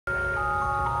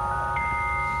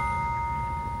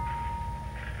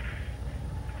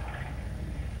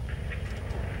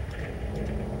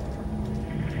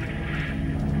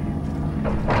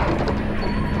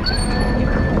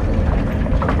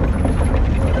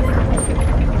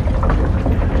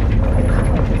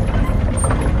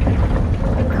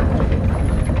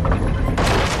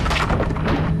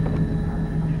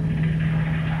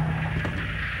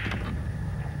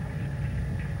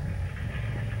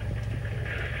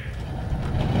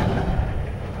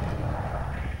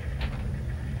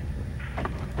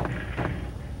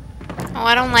Oh,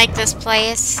 I don't like this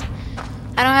place.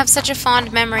 I don't have such a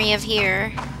fond memory of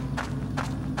here.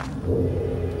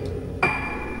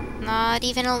 Not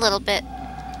even a little bit.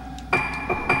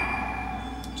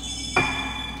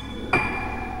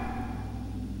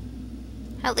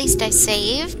 At least I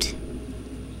saved.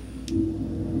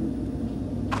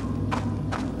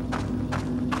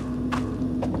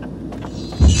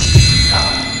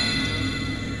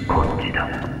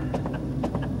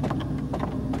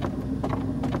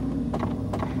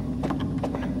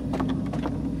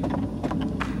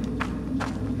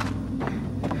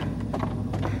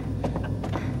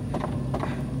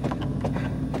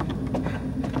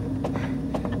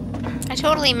 I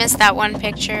totally missed that one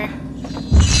picture.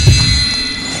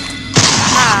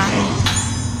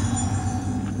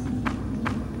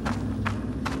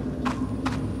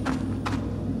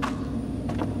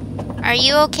 Are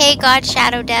you okay, God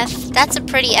Shadow Death? That's a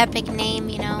pretty epic name,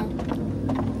 you know.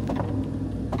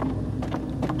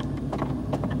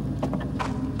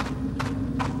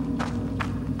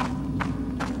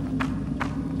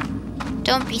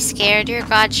 Don't be scared, you're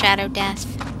God Shadow Death.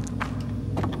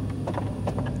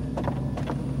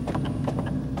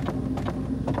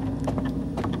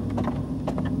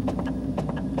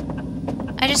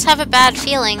 I just have a bad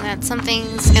feeling that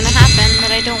something's gonna happen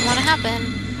that I don't want to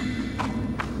happen.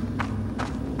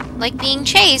 Like being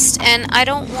chased, and I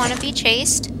don't want to be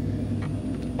chased.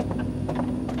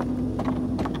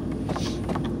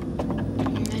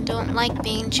 I don't like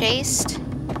being chased.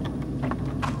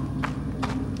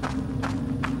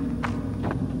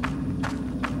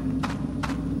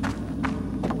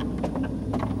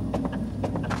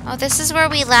 Oh, this is where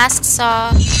we last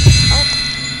saw... Oh.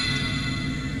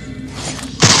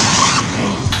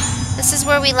 This is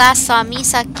where we last saw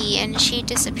Misaki, and she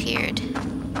disappeared.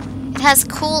 It has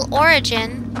cool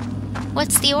origin.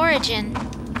 What's the origin?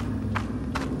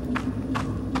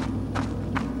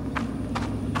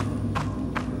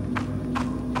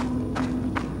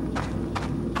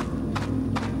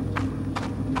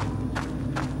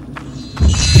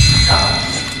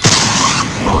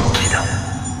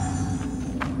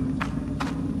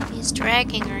 He's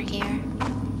dragging her here.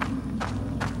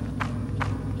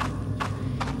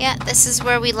 Yeah, this is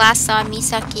where we last saw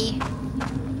Misaki.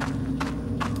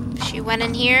 She went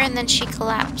in here and then she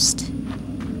collapsed.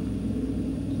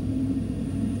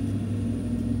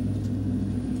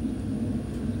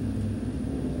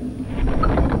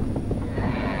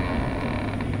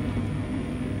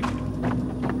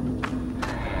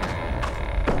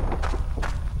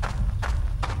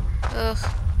 Ugh.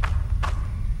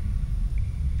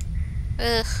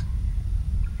 Ugh.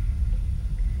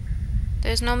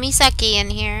 There's no Misaki in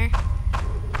here.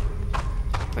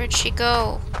 Where'd she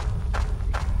go?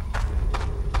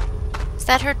 Is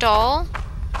that her doll?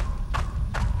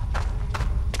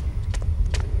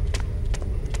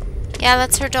 Yeah,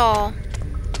 that's her doll.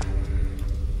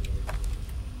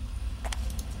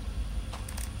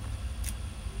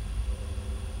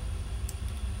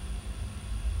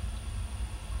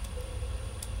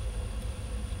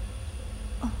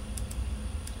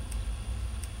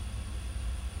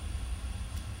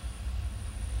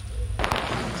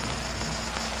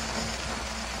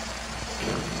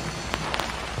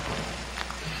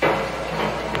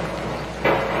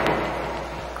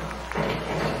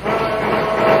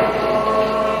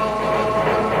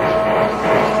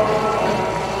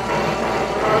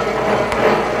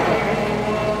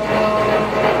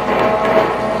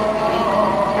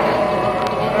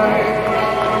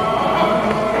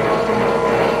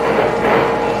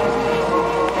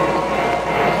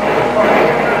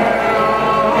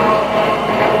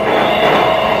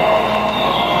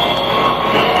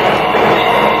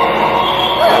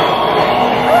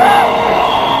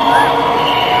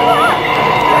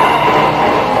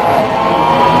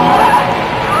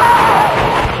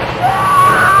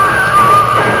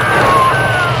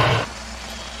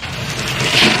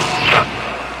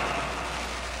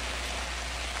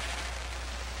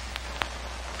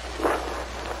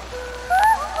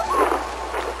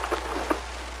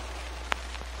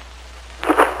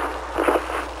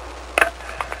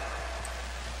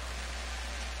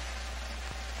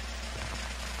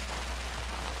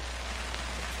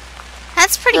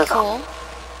 That's pretty cool.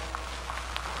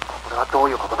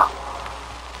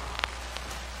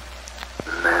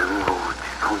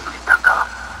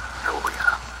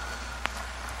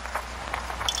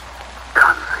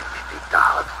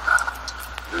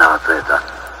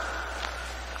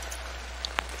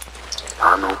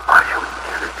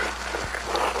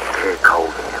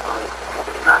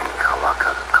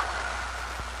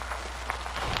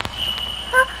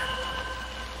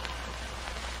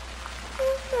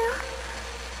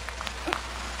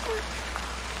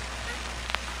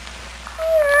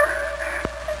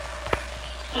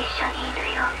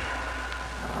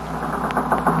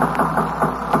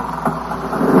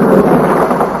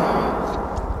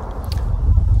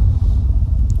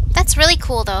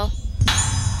 cool, though.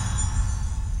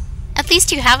 At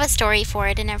least you have a story for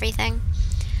it and everything.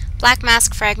 Black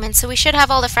mask fragments, so we should have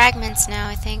all the fragments now,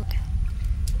 I think.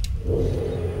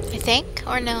 I think?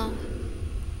 Or no?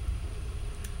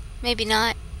 Maybe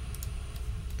not.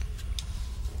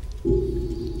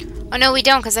 Oh no, we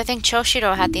don't, because I think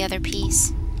Choshiro had the other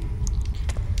piece.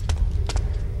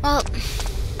 Well...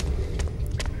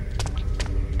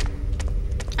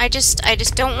 I just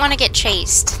don't want to get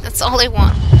chased. That's all I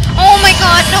want. Oh my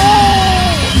god, no!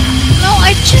 No,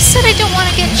 I just said I don't want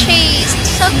to get chased.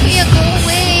 Sakuya, go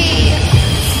away!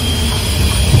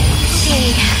 Okay,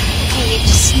 okay,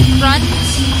 just run.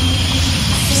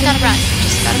 Just gotta run.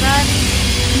 Just gotta run.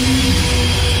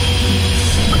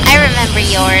 I remember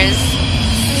yours.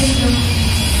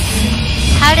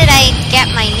 How did I get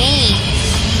my name?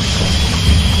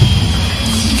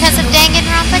 Because of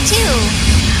Danganronpa 2.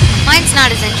 Mine's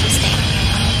not as interesting.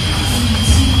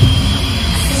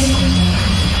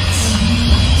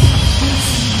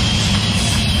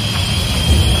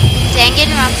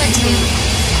 Danganronpa 2.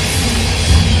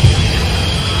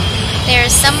 There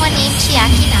is someone named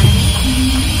Chiaki Nanami.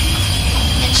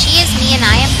 And she is me and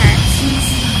I am her.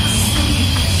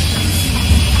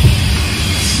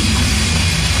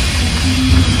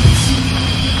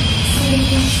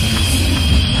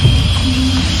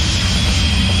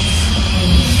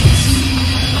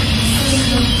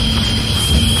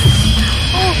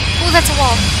 Oh, that's a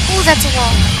wall. Oh, that's a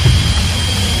wall.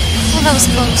 Oh, that was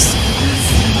close.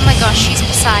 Oh my gosh, she's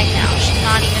beside now. She's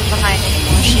not even behind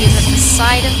anymore. She is at the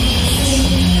side of me.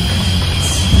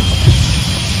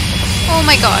 Oh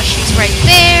my gosh, she's right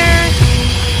there.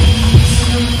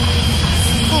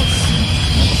 Oof.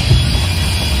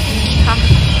 Yeehaw.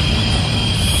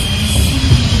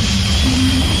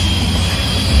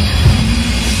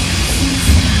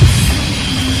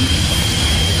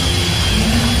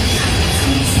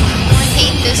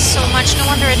 This so much. No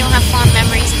wonder I don't have fond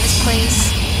memories in this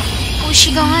place. Oh, is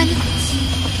she gone?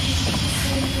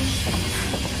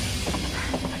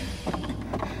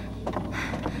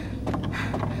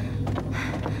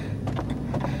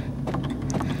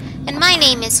 And my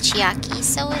name is Chiaki,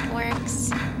 so it works.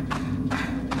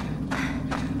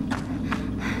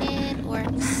 It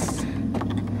works.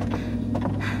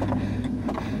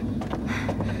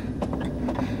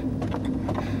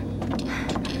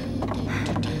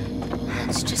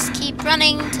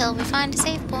 Running till we find a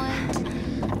save point.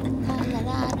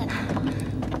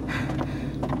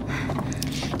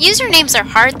 Usernames are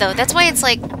hard though. That's why it's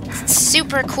like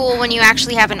super cool when you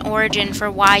actually have an origin for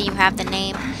why you have the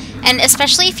name. And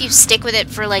especially if you stick with it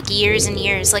for like years and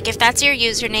years. Like if that's your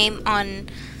username on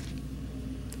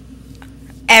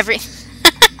every...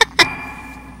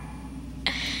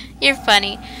 You're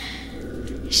funny.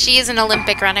 She is an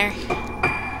Olympic runner.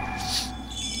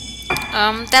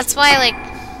 That's why like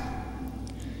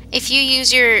if you've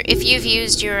used your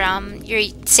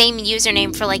same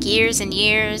username for like years and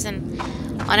years and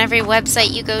on every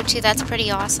website you go to, that's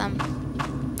pretty awesome.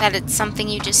 That it's something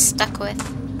you just stuck with.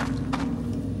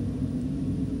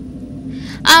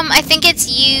 I think it's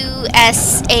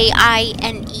U-S-A-I-N-E.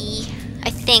 I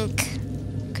think.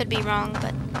 Could be wrong,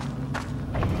 but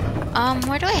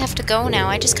where do I have to go now?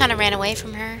 I just kinda ran away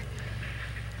from her.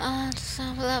 So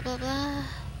blah blah blah.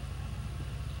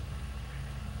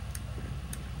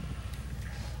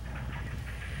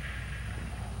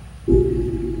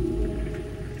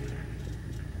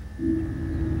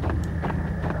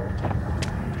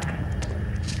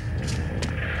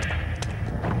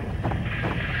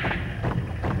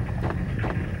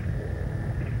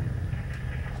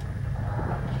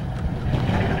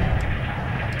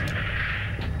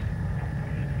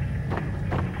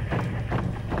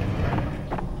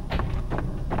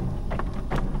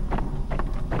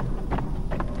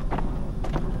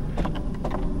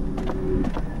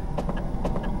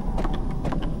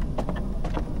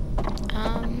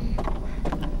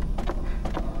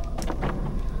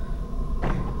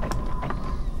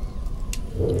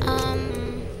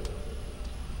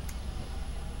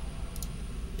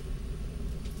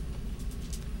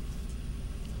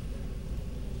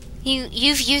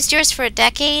 You've used yours for a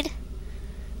decade?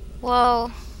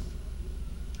 Whoa.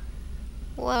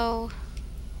 Whoa.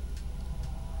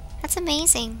 That's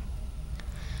amazing.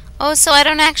 Oh, so I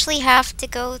don't actually have to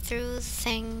go through the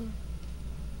thing.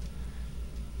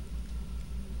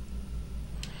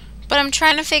 But I'm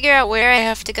trying to figure out where I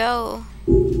have to go.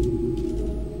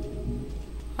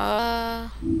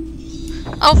 Oh,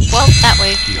 well, that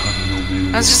way.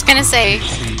 I was just gonna say.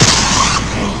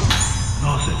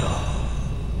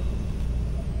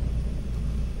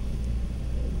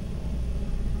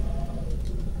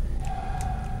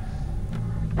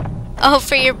 Oh,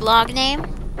 for your blog name?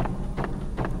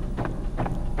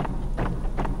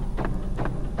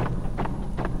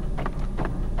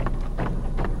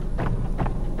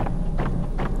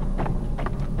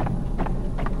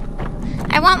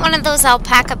 I want one of those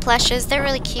alpaca plushes. They're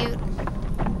really cute.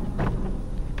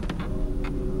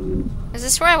 Is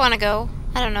this where I want to go?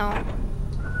 I don't know.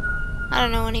 I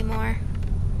don't know anymore.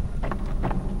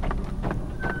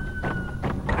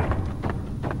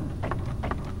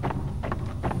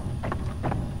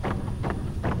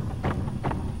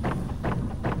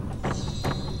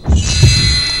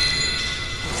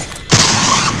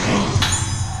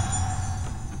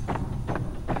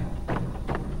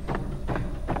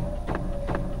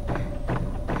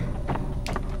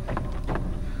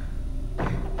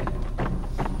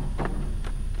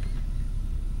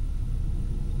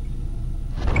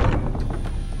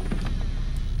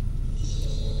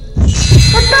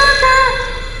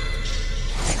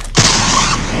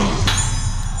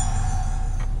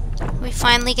 We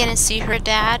finally gonna see her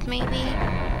dad, maybe?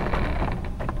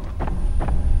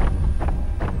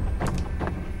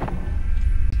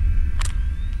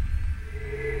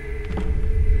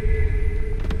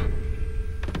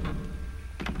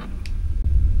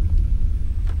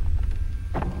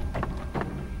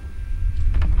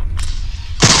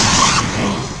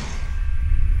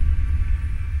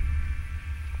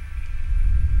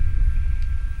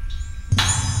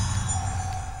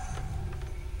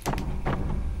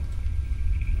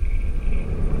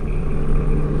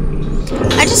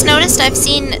 I just noticed I've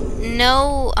seen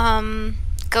no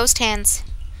ghost hands.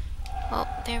 Oh,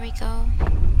 there we go.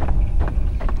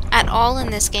 At all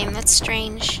in this game. That's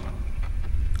strange.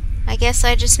 I guess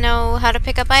I just know how to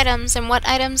pick up items and what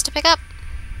items to pick up.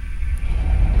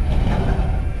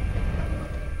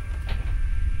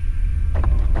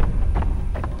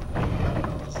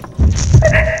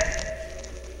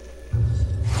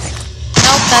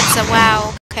 Nope, that's a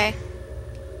wow. Okay.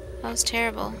 That was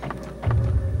terrible.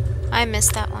 I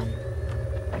missed that one.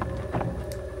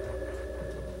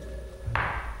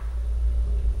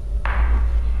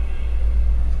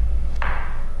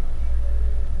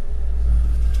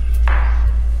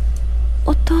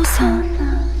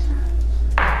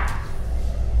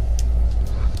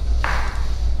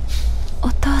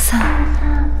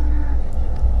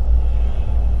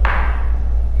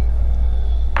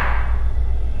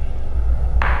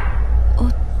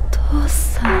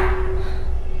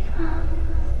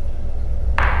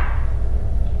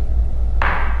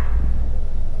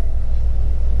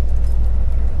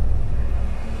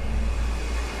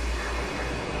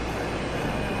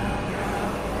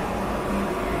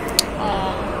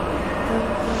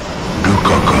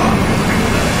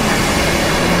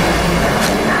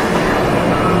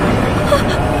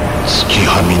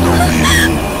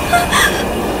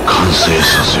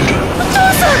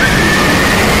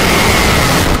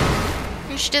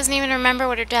 She doesn't even remember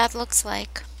what her dad looks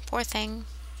like. Poor thing.